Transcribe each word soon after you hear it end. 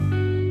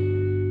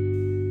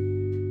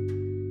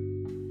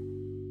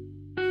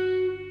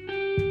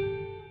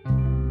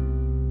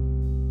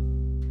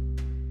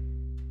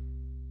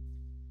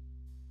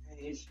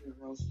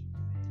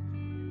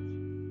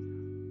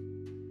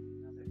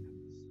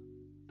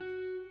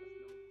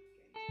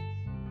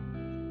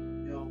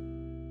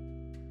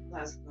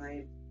Last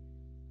night,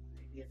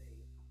 I did a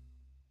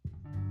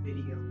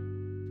video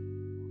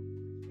on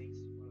my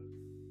Facebook,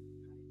 kind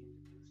of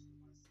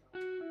introducing myself. I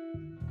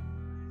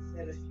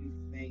said a few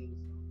things.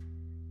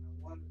 I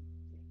wanted to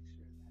make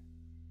sure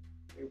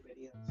that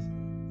everybody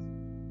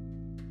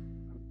understands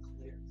I'm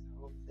clear. 'Cause I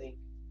don't think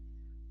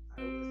I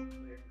was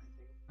clear. I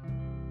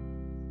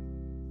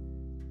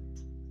want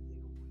to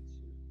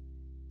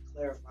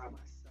clarify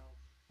myself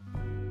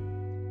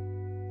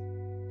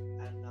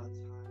at another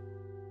time on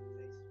Facebook.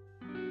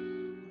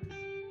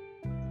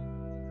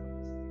 What I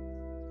said, a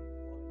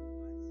couple of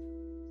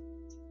statements. One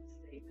was a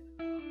statement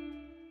about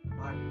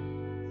my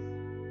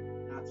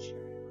beliefs, not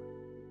sharing my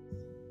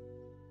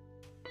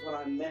beliefs. What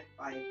I meant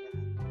by that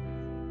was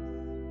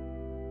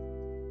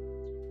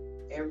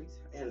every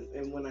time,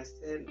 and when I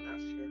said not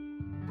sharing my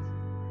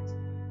beliefs,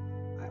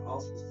 I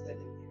also said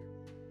in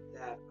there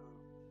that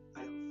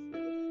I don't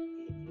feel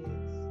that it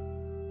is.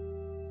 What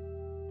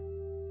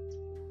was the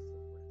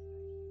word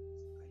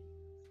that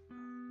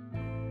I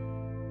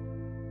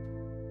used?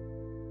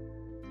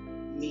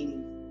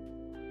 Meaningful.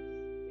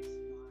 It's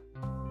not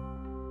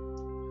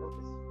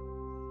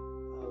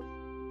purposeful of me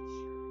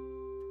sharing my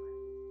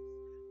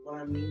beliefs. What I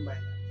mean by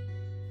that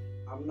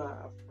is I'm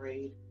not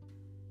afraid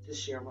to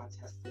share my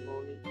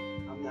testimony.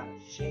 I'm not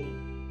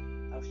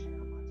ashamed of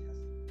sharing my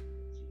testimony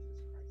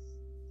what Jesus Christ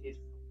did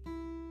for me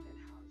and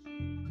how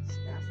he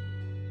snatched me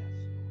from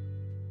death's door.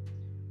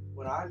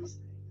 What I'm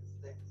saying is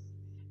this.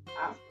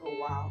 After a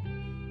while,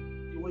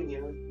 doing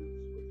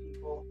interviews with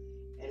people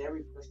and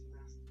every person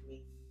asking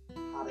me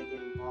how to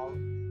get involved,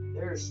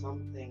 there are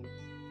some things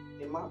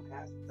in my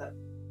past that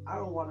I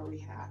don't want to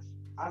rehash.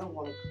 I don't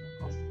want to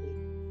constantly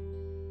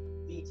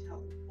be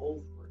telling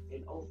over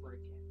and over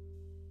again.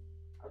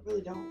 I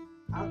really don't.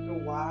 After a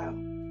while,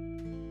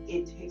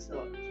 it takes a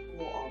toll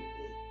on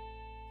me.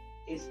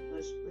 It's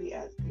literally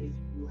as if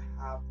you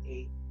have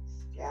a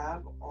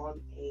scab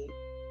on a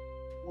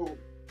wound.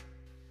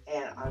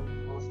 And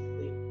I'm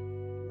constantly,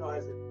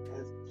 as a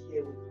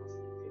kid, we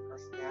constantly pick our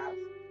scabs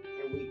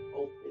and we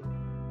open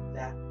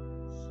that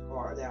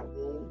scar, that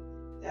wound.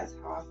 That's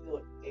how I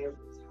feel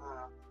every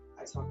time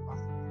I talk about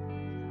something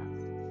in the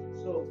past.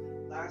 So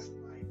last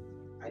night,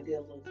 I did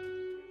a little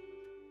something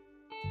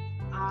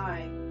different.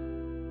 I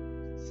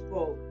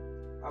spoke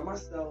by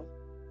myself,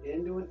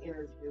 didn't do an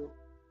interview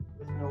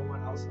with no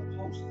one. I was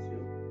supposed to,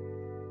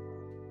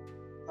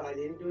 but I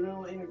didn't do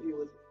no interview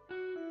with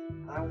anyone.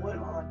 And I went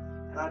on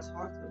and I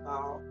talked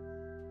about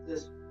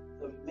the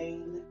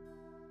main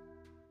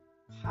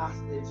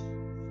passage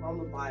from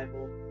the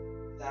Bible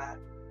that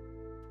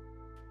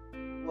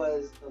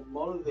was the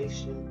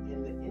motivation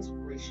and the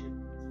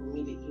inspiration for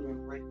me to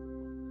even write the book.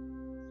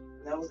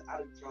 And that was out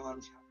of John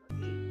chapter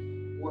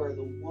 8, where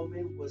the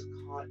woman was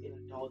caught in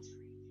adultery.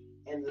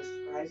 And the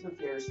scribes and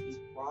Pharisees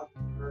brought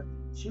her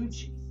to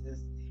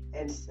Jesus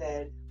and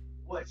said,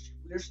 we're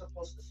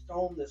supposed to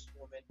stone this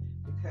woman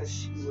because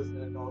she was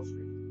in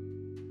adultery.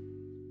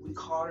 We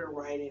caught her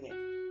right in it.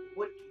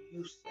 What do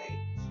you say,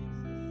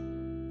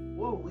 Jesus?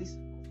 What are we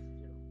supposed to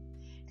do?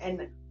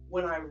 And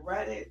when I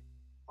read it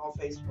on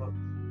Facebook,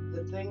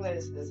 the thing that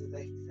it says is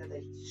that he said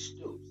that he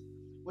stooped,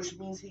 which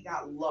means he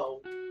got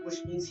low,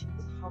 which means he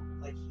was humble,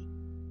 like he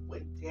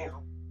went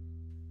down.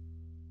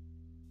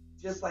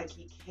 Just like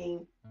he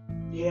came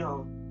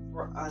down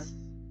for us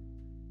to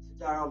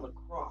die on the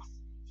cross.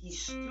 He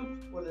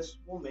stooped for this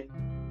woman,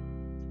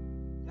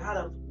 got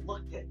up,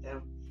 looked at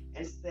them,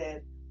 and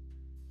said,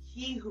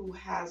 "He who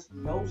has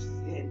no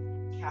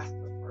sin, cast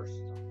the first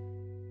stone."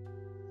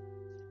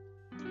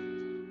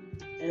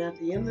 And at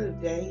the end of the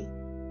day,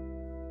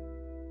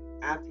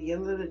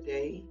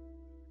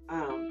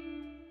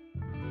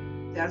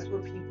 that's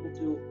what people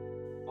do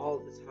all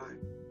the time,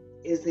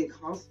 is they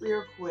constantly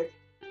are quick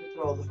to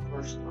throw the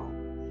first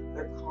stone.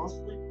 They're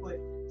constantly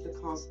quick to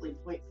constantly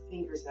point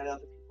fingers at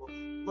other people.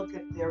 Look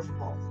at their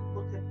faults.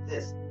 Look at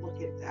this. Look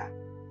at that.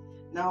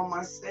 Now, am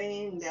I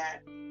saying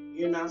that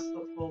you're not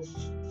supposed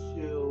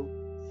to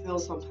feel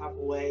some type of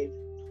way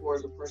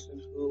towards a person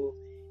who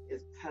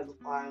is a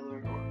pedophile or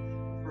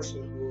a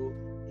person who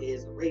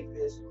is a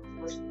rapist or a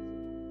person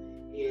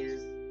who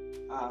is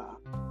a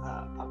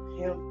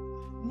pimp?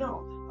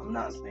 No, I'm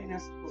not saying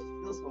that's supposed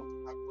to feel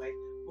some type of way.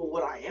 But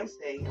what I am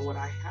saying and what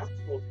I have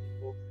told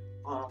people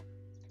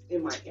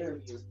in my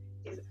interviews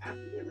is at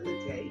the end of the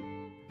day,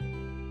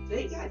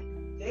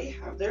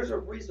 there's a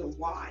reason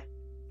why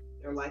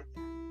they're like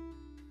that.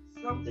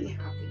 Something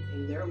happened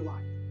in their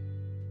life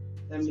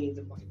that made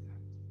them like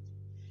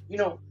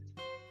that.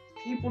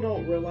 People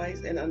don't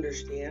realize and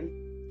understand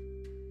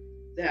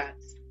that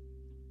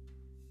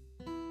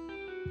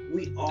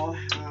we all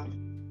have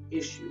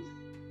issues.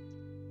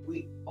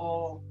 We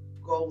all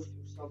go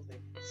through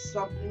something.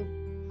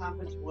 Something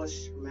happened to us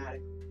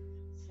traumatically.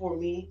 For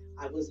me,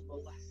 I was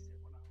molested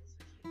when I was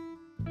a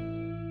kid.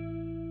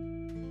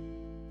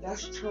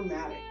 That's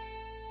traumatic.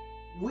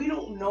 We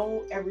don't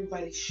know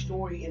everybody's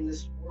story in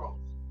this world.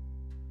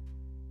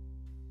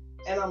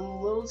 And I'm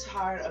a little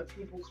tired of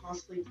people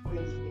constantly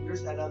pointing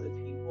fingers at other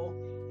people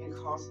and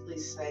constantly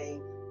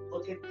saying,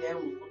 look at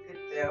them,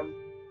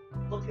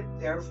 look at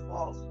their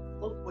faults,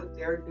 look what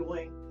they're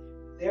doing,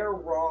 they're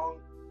wrong,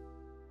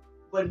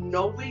 but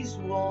nobody's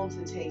willing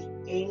to take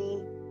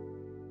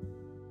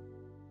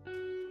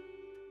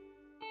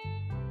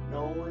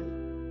no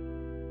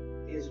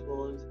one is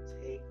willing to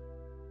take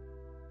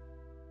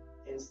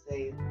and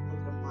say,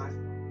 look at my faults.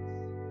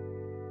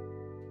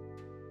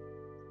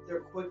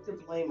 They're quick to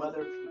blame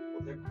other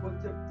people. They're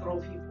quick to throw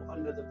people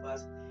under the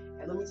bus.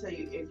 And let me tell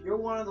you, if you're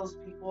one of those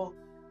people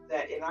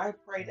that, and I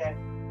pray that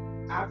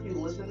after you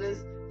listen to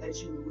this,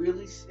 that you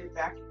really sit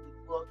back and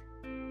you look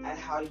at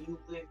how you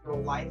live your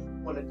life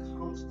when it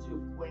comes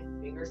to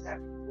pointing fingers at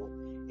people.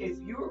 If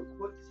you're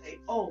quick to say,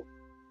 oh,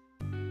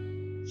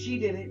 she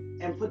did it,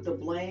 and put the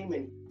blame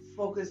and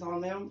focus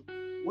on them,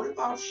 what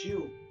about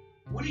you?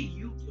 What are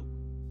you doing?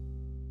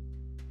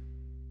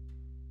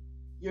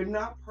 You're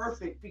not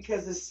perfect,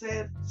 because it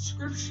said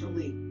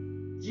scripturally,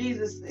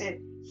 Jesus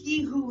said,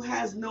 he who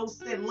has no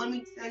sin. Let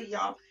me tell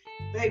y'all,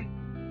 baby,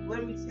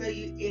 let me tell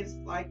you, it's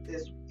like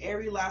this.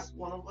 Every last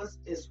one of us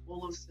is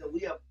full of sin. We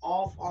have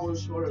all fallen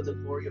short of the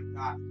glory of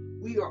God.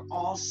 We are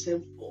all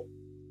sinful.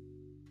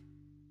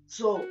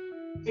 So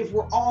if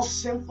we're all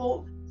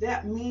sinful,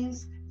 that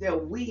means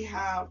that we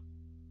have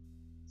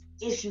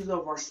issues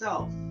of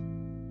ourselves.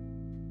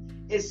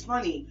 It's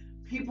funny.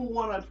 People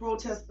want to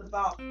protest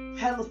about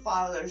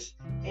pedophiles,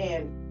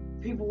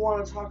 and people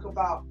want to talk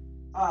about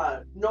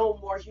no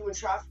more human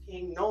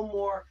trafficking, no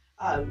more,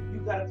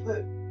 you got to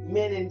put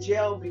men in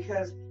jail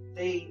because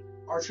they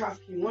are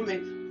trafficking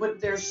women. But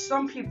there's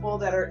some people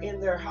that are in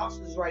their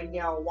houses right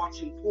now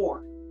watching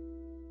porn.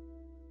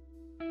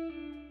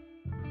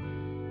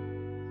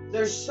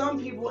 There's some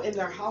people in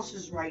their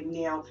houses right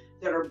now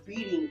that are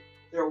beating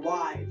their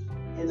wives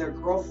and their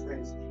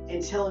girlfriends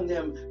and telling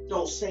them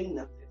don't say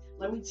nothing.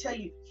 Let me tell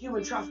you,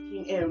 human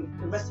trafficking and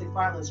domestic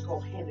violence go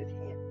hand in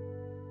hand.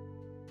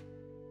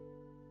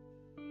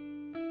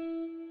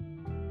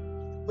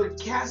 But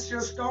cast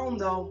your stone,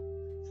 though.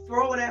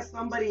 Throw it at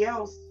somebody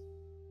else.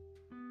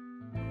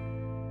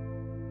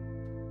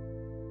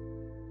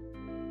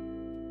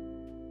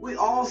 We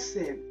all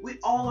sin. We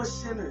all are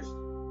sinners.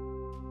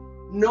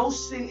 No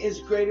sin is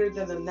greater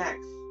than the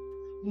next.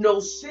 No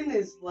sin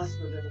is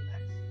lesser than the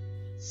next.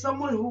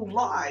 Someone who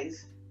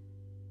lies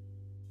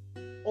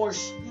or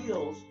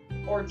steals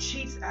or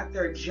cheats at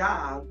their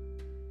job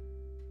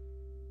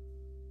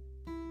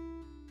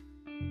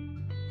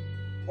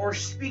or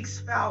speaks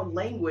foul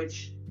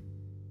language.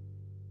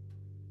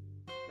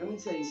 Let me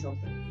tell you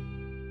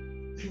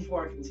something.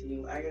 Before I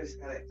continue, I just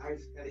gotta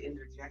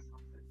interject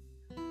something.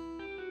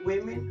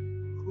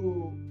 Women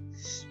who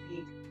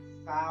speak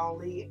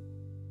foully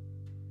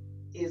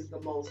is the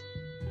most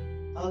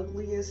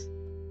ugliest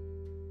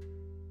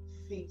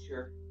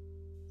feature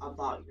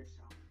about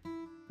yourself.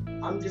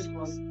 I'm just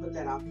going to put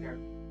that out there.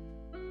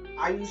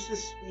 I used to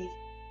speak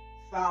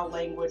foul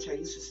language. I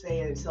used to say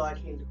it until I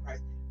came to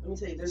Christ. Let me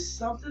tell you, there's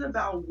something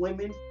about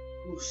women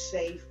who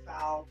say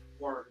foul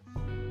words.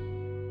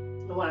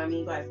 And what I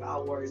mean by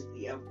foul words,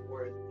 the F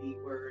word, the B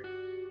word,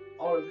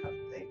 all of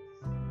those things.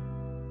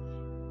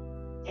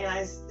 And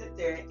I sit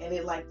there and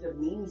it like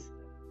demeans them.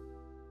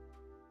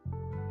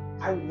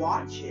 I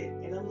watch it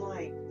and I'm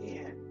like,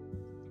 man,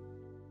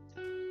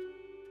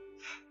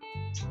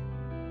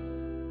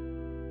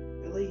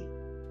 really?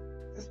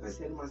 That's what I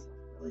say to myself,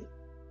 really?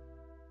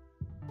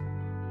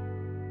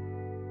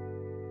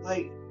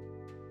 Like,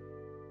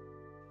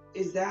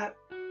 is that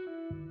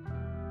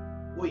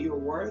what you're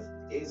worth?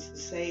 Is to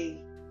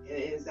say,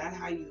 is that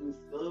how you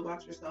feel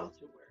about yourself,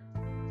 to where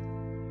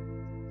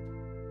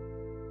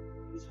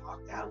you talk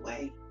that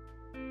way?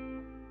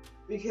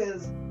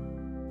 Because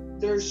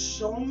there's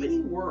so many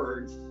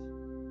words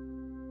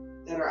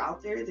that are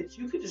out there that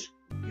you can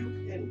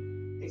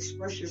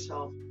express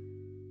yourself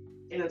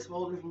in a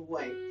total different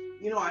way.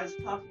 You know, I was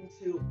talking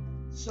to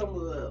some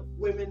of the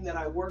women that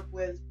I work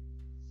with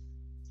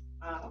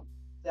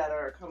that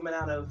are coming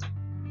out of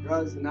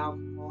drugs and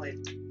alcohol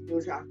and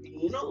human trafficking.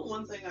 You know, the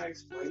one thing I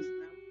explained to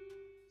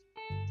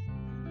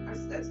them, I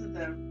said to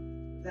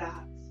them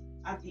that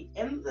at the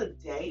end of the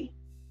day,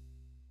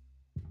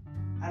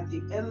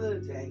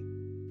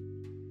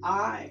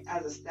 I,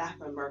 as a staff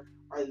member,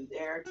 are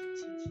there to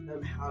teach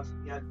them how to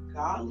be a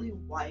godly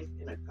wife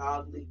and a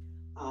godly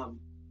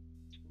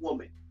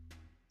woman.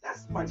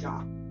 That's my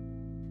job.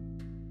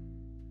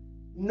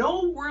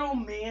 No real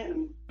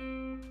man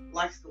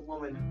likes the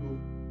woman who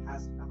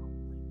has foul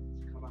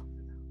language come out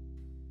their mouth.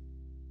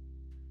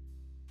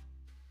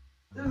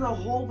 There's a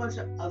whole bunch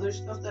of other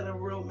stuff that a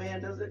real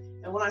man doesn't.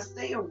 And when I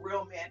say a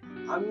real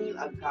man, I mean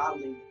a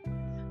godly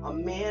man. A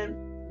man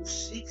who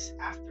seeks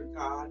after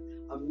God.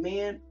 A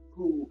man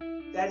who,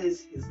 that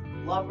is his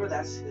lover,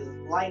 that's his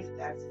life,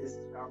 that's his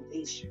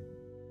foundation.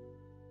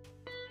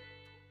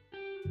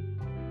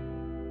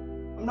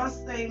 I'm not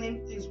saying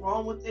anything's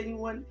wrong with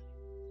anyone.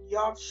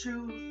 Y'all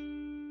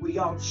choose what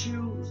y'all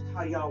choose,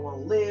 how y'all want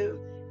to live,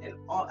 and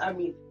all. I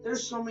mean,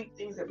 there's so many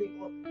things that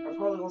people are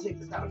probably gonna take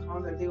this out of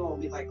context. They're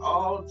gonna be like,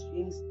 "Oh,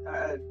 geez,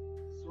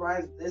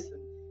 Soraya this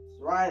and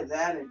Soraya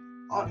that," and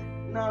all.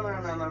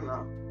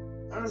 No.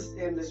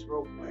 Understand this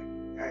real quick,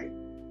 okay?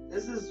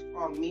 this is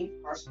from me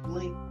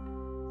personally,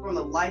 from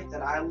the life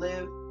that I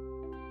live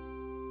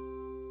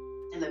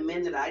and the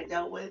men that I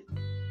dealt with.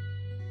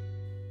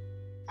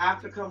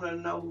 After coming to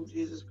know who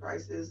Jesus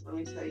Christ is, let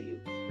me tell you,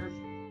 scripture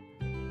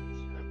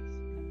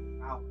shouldn't be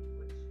foul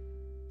language.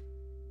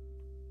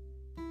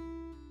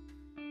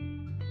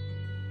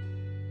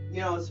 You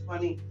know, it's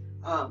funny.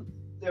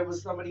 There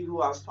was somebody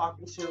who I was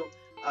talking to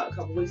a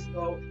couple weeks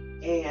ago,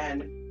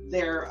 and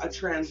they're a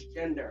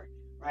transgender,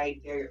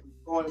 right? They're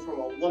going from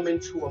a woman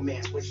to a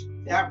man, which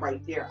that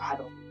right there, I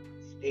don't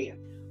understand.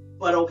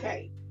 But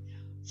okay.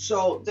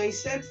 So they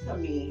said to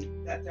me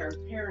that their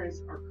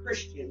parents are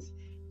Christians,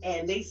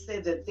 and they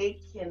said that they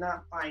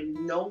cannot find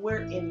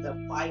nowhere in the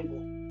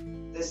Bible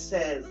that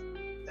says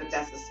that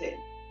that's a sin,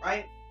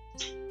 right?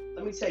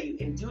 Let me tell you,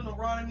 in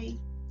Deuteronomy,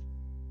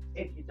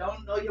 if you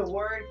don't know your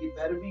word, you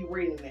better be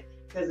reading it.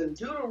 Because in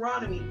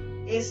Deuteronomy,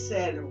 it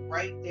said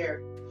right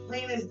there,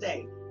 plain as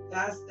day,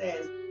 God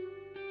says,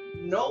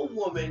 no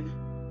woman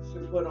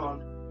should put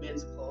on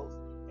men's clothes,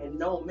 and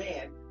no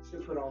man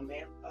should put on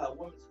women's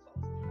clothes.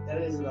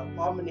 That is an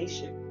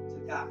abomination to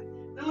God.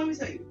 Now let me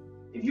tell you,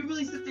 if you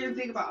really sit there and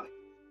think about it,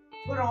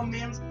 put on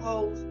men's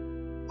clothes,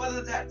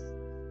 whether that's,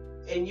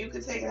 and you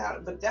could take it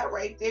out, but that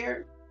right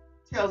there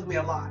tells me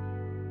a lot.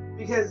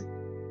 Because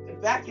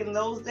back in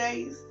those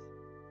days,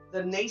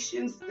 the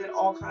nations did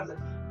all kinds of,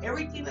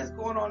 everything that's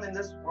going on in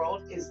this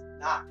world is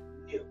not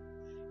new.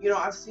 You know,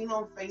 I've seen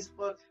on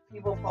Facebook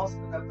people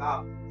posting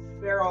about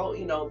Pharaoh,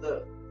 you know,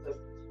 the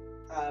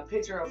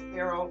picture of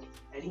Pharaoh,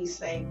 and he's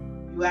saying,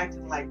 you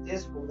acting like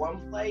this for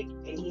one plague,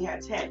 and he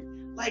had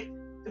 10. Like,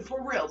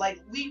 for real,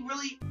 like, we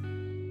really,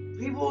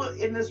 people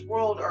in this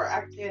world are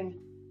acting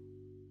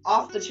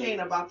off the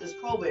chain about this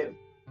COVID,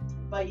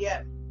 but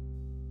yet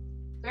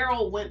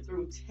Pharaoh went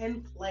through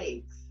 10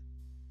 plagues,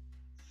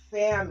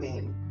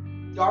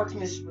 famine,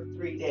 darkness for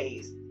 3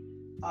 days,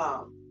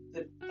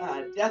 the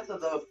death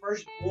of the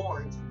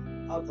firstborns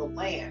of the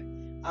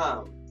land,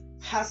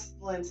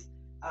 pestilence,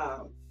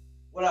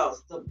 what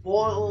else? The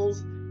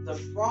boils, the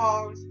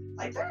frogs.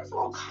 Like, there's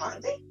all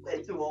kinds. They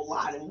went through a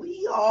lot, and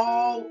we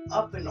all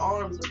up in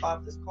arms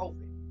about this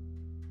COVID.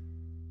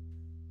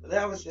 But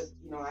that was just,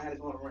 you know, I had to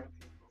go on a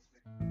rampage real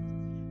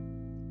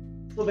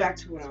quick. So back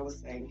to what I was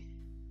saying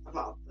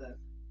about the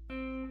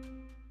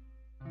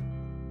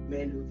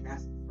men who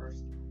cast the first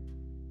stone.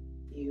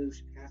 He who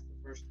cast the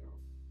first stone.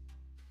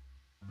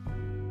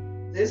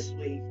 This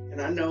week, and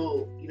I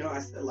know, you know, I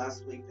said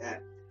last week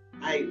that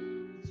I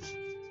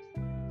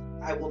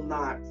will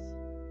not,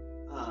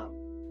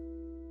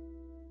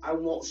 I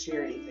won't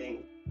share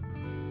anything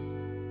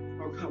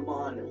or come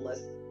on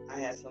unless I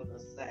have something to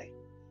say.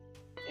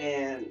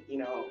 And, you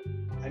know,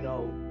 I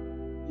know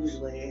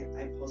usually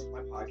I post my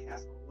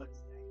podcast on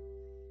Wednesday.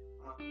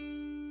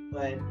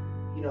 But,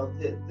 you know,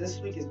 this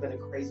week has been a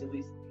crazy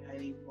week for me. I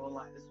ain't even gonna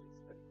lie, this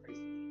week's been a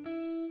crazy week.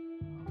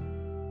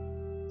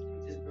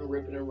 I've just been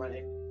ripping and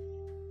running.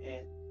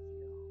 And, you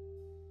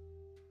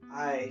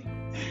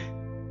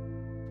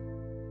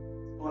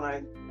know, when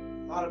I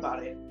thought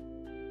about it,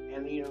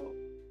 and, you know,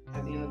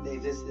 at the end of the day,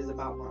 this is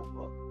about my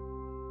book.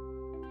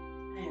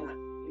 And,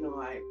 you know,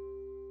 I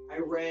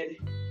read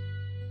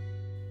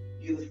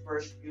you the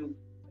first few,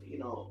 you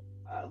know,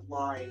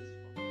 lines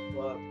from the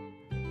book,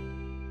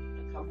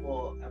 a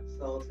couple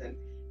episodes, and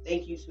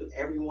thank you to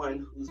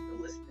everyone who's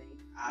been listening.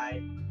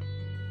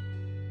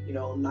 You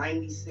know,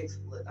 96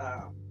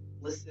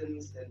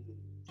 listens and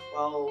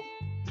 12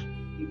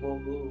 people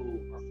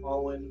who are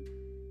following.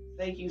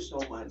 Thank you so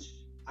much.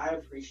 I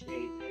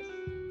appreciate it.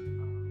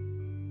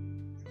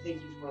 Thank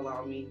you for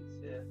allowing me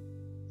to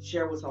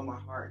share what's on my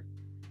heart.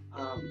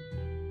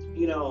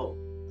 You know,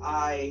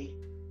 I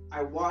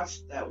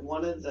watched that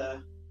one of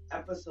the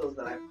episodes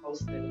that I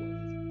posted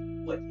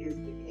was What is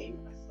the Game?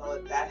 I saw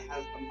that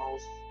has the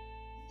most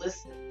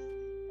listens.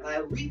 And I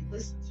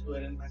re-listened to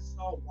it and I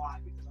saw why,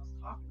 because I was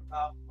talking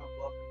about my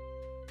book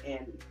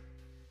and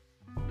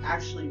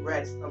actually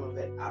read some of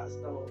it out of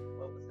some of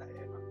what was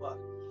in my book.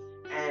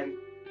 And,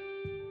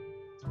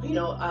 you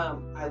know,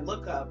 I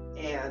look up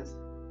and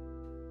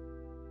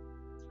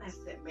I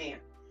said, man,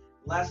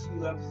 last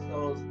few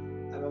episodes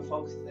I've been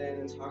focusing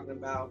and talking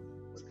about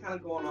what's kind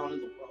of going on in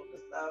the world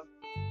and stuff,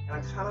 and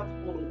I kind of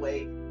pulled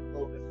away a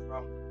little bit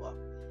from the book.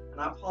 And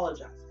I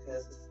apologize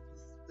because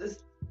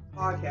this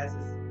podcast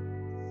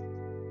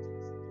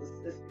is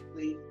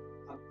specifically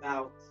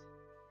about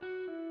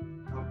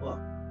my book.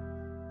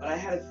 But I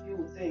had a few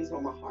things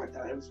on my heart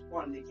that I just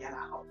wanted to get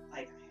out.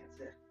 Like, I had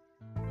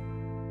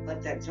to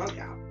let that junk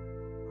out.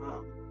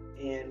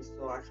 And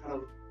so I kind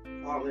of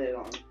commented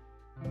on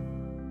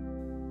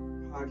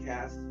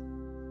podcasts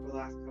for the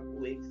last couple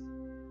weeks.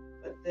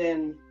 But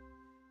then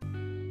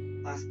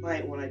last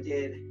night when I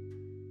did,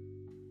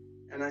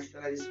 and I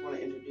said I just want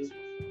to introduce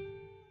myself.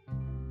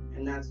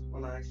 And that's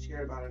when I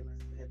shared about it, and I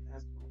said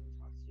that's what I want to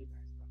talk to you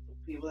guys about. The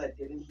people that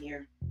didn't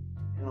hear,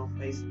 and on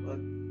Facebook,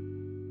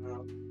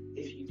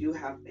 if you do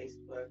have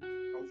Facebook,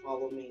 come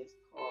follow me. It's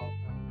called on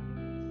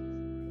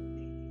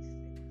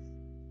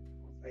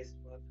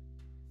Facebook.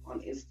 On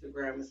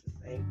Instagram, it's the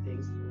same thing.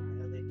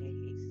 Soraya Lene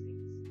Hastings.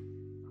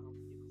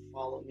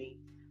 follow me.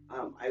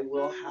 I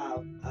will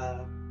have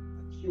a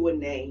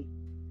Q&A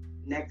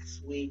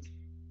next week.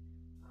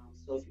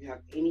 So if you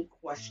have any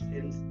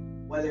questions,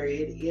 whether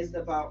it is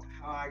about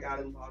how I got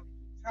involved in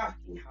human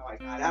trafficking, how I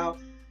got out,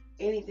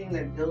 anything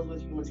that deals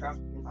with human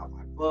trafficking, about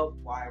my book,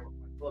 why I wrote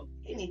my book,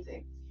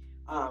 anything,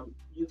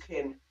 you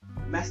can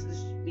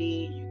message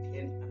me, you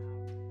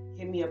can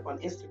hit me up on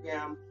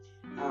Instagram,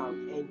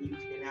 and you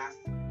can ask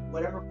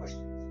whatever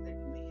questions that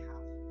you may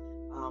have.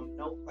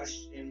 No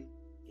question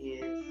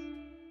is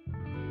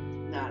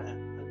not a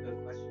good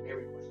question.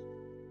 Every question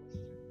is a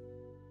good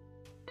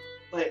question.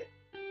 But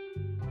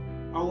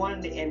I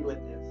wanted to end with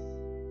this,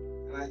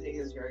 and I think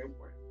it's very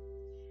important.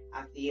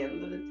 At the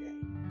end of the day,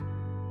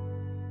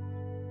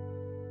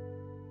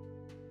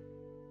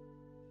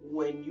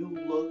 when you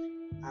look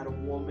at a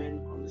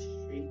woman on the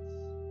streets,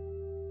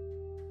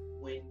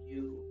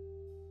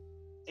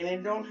 and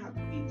it don't have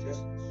to be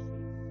just the streets,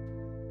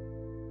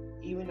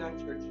 even at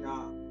your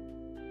job,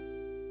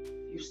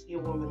 if you see a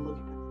woman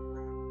looking at the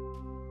ground,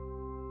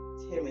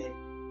 timid,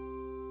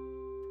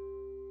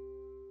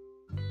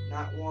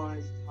 not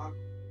wanting to talk a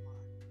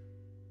lot,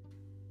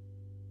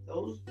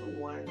 those are the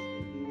ones that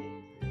you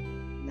need to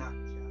not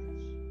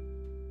judge.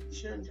 You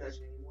shouldn't judge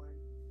anyone,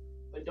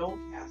 but don't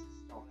cast a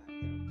stone at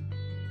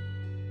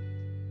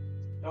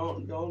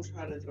them. Don't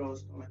try to throw a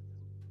stone at them,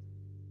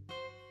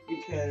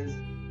 because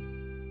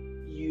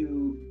you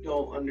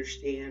don't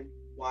understand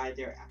why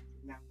they're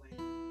acting that way,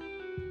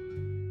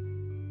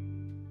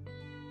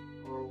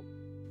 or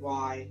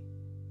why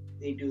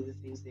they do the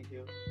things they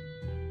do.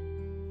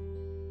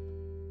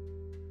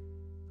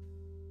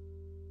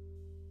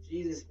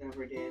 Jesus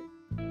never did.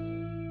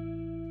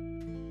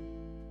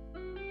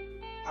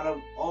 Out of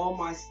all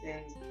my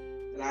sins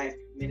that I have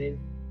committed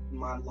in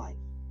my life,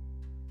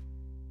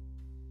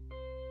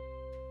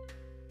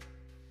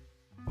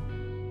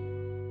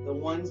 the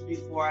ones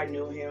before I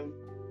knew him,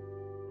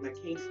 when I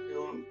came to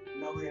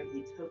know him,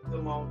 he took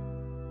them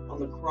on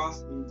the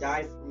cross and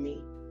died for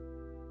me.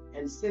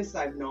 And since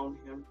I've known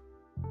him,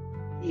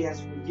 he has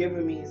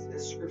forgiven me,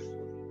 as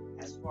scripturally,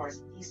 as far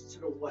as east to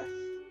the west.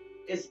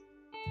 It's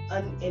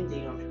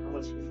unending on how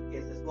much he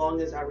forgives, as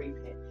long as I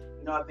repent.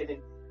 You know, I've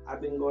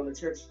been going to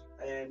church,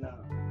 and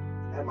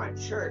at my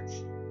church,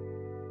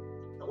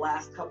 the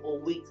last couple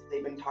of weeks,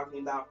 they've been talking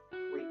about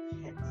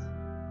repent.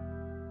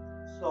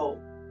 So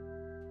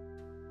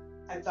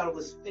I thought it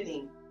was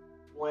fitting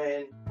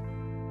when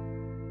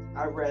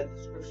I read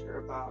the scripture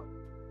about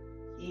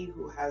he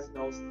who has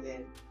no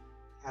sin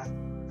has the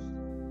first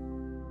stone.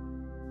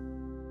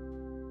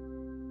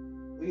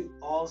 We've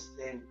all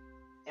sinned.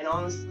 And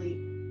honestly,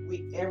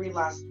 every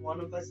last one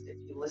of us, if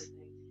you're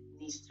listening,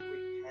 needs to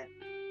repent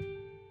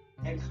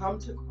and come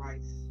to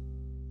Christ,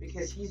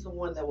 because he's the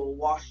one that will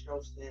wash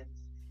your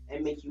sins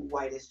and make you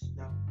white as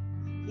snow.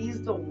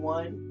 He's the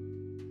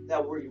one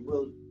that will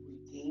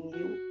redeem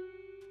you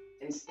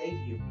and save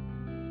you.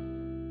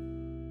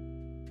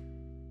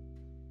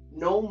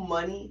 No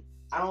money,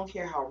 I don't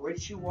care how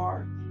rich you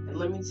are. And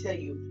let me tell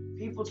you,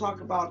 people talk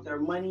about their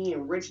money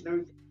and rich and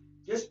everything.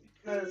 Just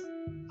because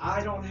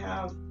I don't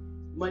have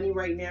money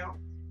right now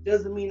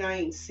doesn't mean I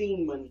ain't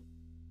seen money.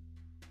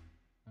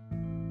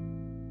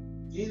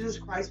 Jesus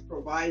Christ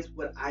provides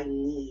what I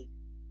need,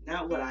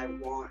 not what I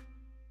want.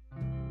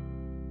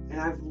 And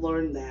I've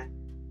learned that.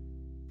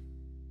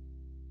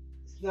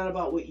 It's not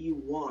about what you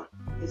want.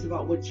 It's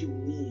about what you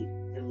need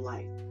in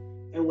life.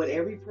 And what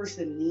every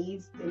person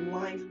needs in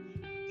life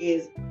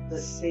is the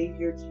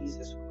Savior,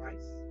 Jesus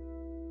Christ.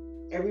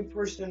 Every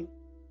person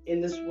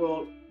in this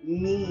world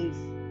needs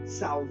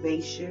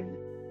salvation,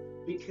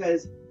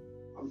 because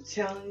I'm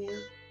telling you,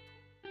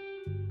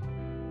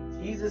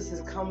 Jesus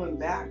is coming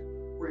back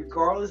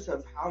regardless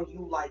of how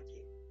you like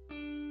it.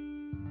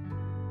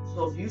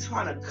 So if you're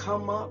trying to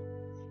come up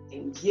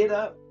and get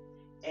up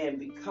and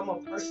become a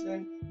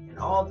person and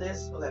all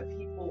this so that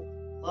people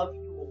love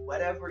you or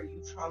whatever,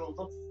 you're trying to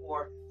look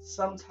for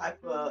some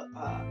type of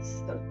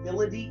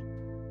stability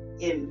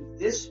in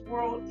this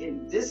world,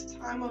 in this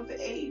time of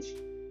age,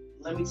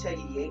 let me tell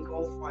you, you ain't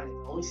going to find it.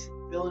 The only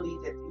stability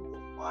that you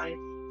will find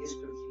is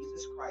through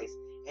Jesus Christ.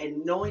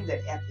 And knowing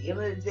that at the end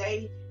of the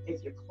day,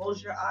 if you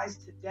close your eyes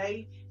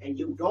today and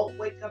you don't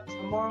wake up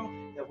tomorrow,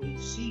 that when you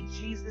see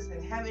Jesus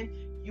in heaven,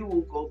 you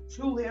will go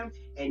to him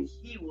and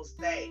he will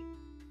say,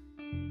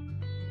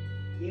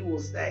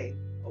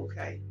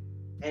 okay,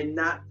 and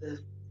not the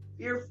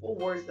fearful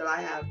words that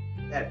I have,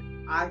 that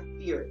I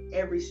fear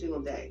every single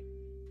day.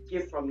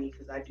 Get from me,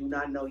 because I do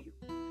not know you.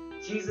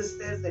 Jesus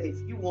says that if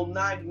you will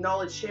not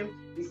acknowledge him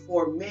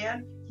before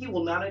man, he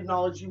will not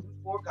acknowledge you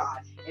before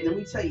God. And let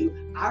me tell you,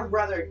 I'd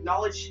rather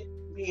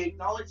be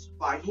acknowledged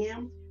by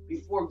him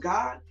before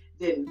God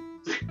than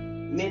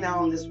men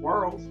out in this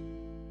world.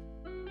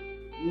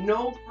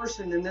 No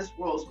person in this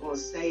world is going to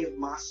save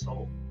my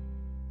soul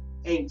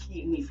and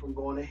keep me from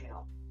going to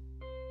hell.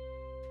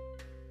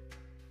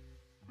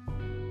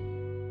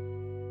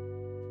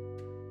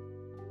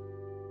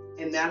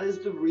 And that is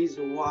the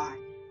reason why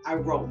I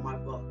wrote my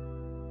book.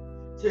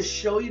 To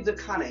show you the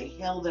kind of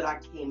hell that I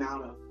came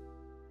out of.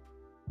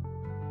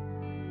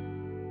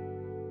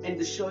 and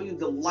to show you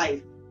the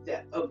life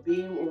that of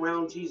being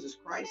around Jesus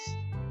Christ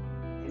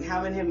and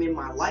having him in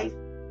my life.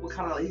 What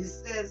kind of, he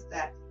says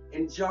that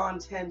in John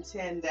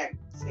 10:10 that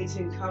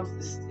Satan comes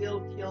to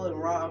steal, kill, and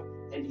rob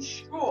and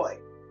destroy.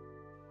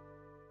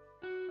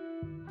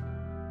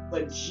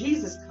 But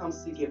Jesus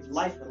comes to give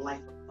life and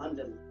life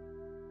abundantly.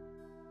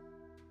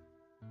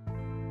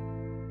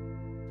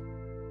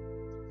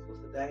 So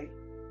today,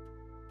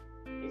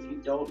 if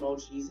you don't know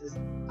Jesus,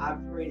 I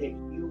pray that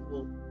you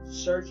will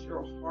search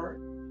your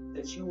heart,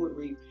 that you would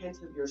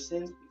repent of your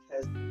sins,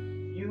 because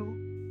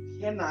you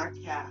cannot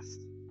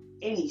cast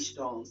any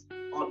stones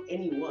on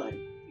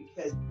anyone,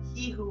 because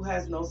he who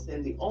has no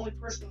sin, the only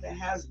person that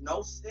has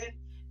no sin,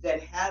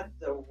 that had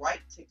the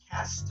right to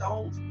cast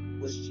stones,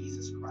 was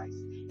Jesus Christ.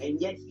 And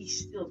yet he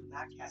still did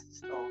not cast a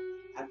stone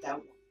at that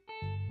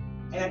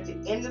woman. And at the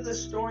end of the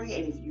story,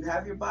 and if you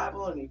have your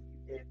Bible, and if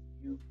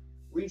you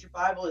read your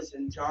Bible, it's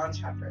in John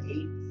chapter 8.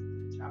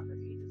 Chapter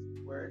 8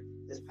 is where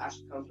this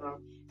passage comes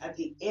from. At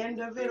the end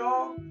of it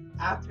all,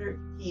 after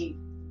he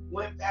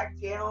went back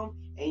down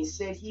and he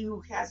said, he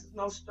who casts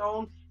no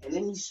stone, and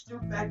then he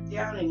stooped back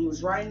down and he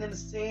was writing in the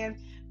sand,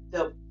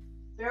 the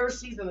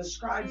Pharisees and the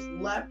scribes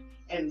left,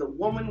 and the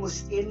woman was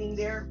standing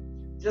there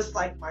just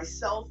like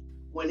myself.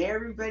 When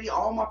everybody,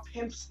 all my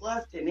pimps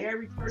left, and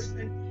every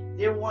person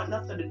didn't want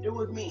nothing to do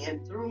with me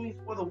and threw me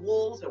for the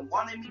wolves and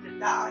wanted me to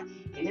die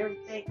and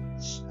everything,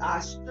 I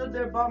stood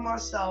there by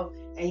myself,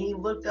 and he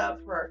looked up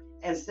her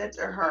and said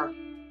to her,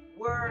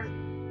 where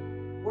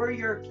are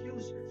your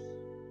accusers?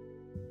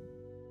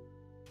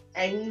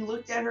 And he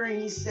looked at her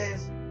and he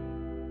says,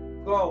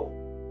 go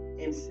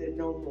and sin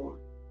no more.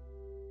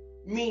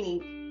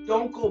 Meaning,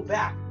 don't go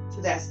back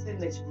to that sin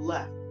that you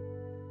left.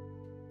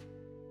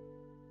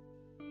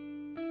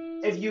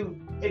 If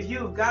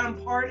you've gotten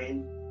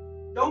pardoned,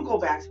 don't go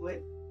back to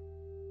it.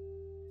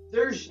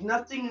 There's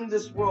nothing in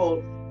this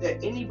world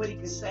that anybody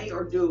can say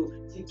or do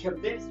to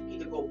convince me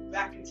to go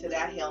back into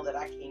that hell that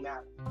I came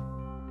out of.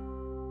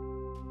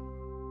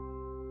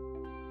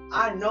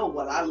 I know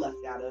what I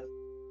left out of.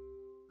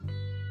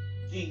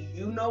 Do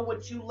you know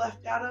what you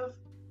left out of?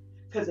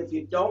 Because if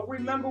you don't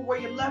remember where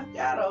you left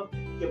out of,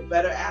 you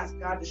better ask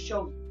God to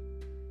show you.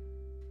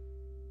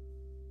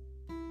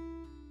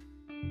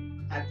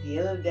 At the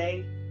end of the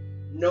day,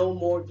 no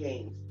more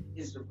games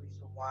is the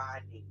reason why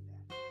I named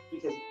that.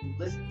 Because if you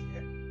listen to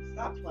it,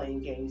 stop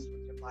playing games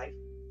with your life.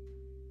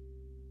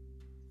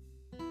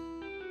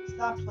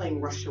 Stop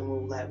playing Russian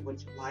roulette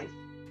with your life.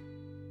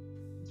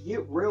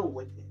 Get real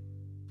with it.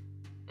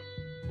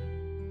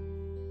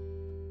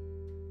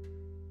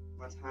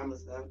 My time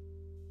is up.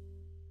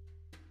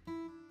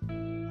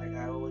 Like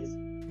I always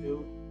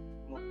do,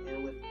 I'm going to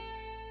end with it. If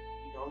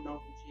you don't know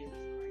who Jesus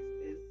Christ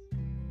is,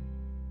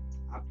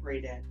 I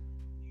pray that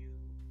you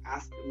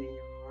ask him in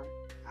your heart.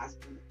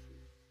 Ask him to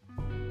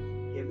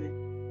forgive him.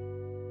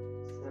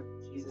 Accept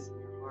Jesus in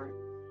your heart.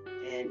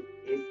 And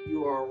if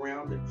you are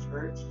around the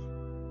church,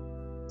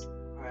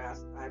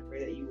 I pray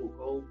that you will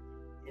go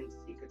and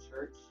seek a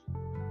church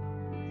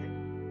and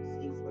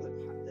seek for the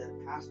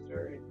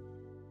pastor, and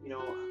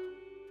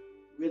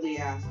really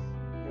ask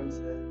him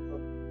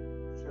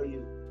to show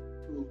you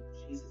who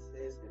Jesus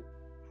is and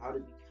how to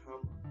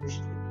become a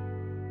Christian.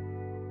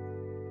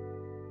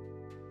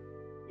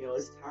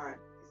 It's time.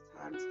 It's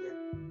time to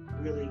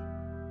really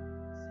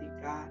seek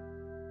God.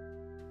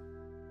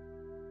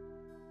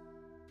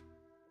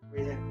 I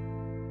pray that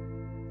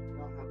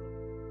y'all have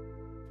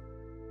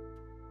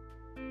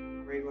a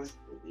great rest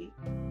of the week.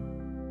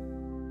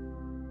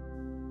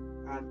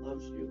 God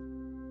loves you.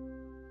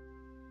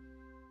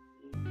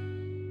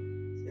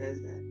 He says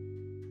that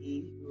he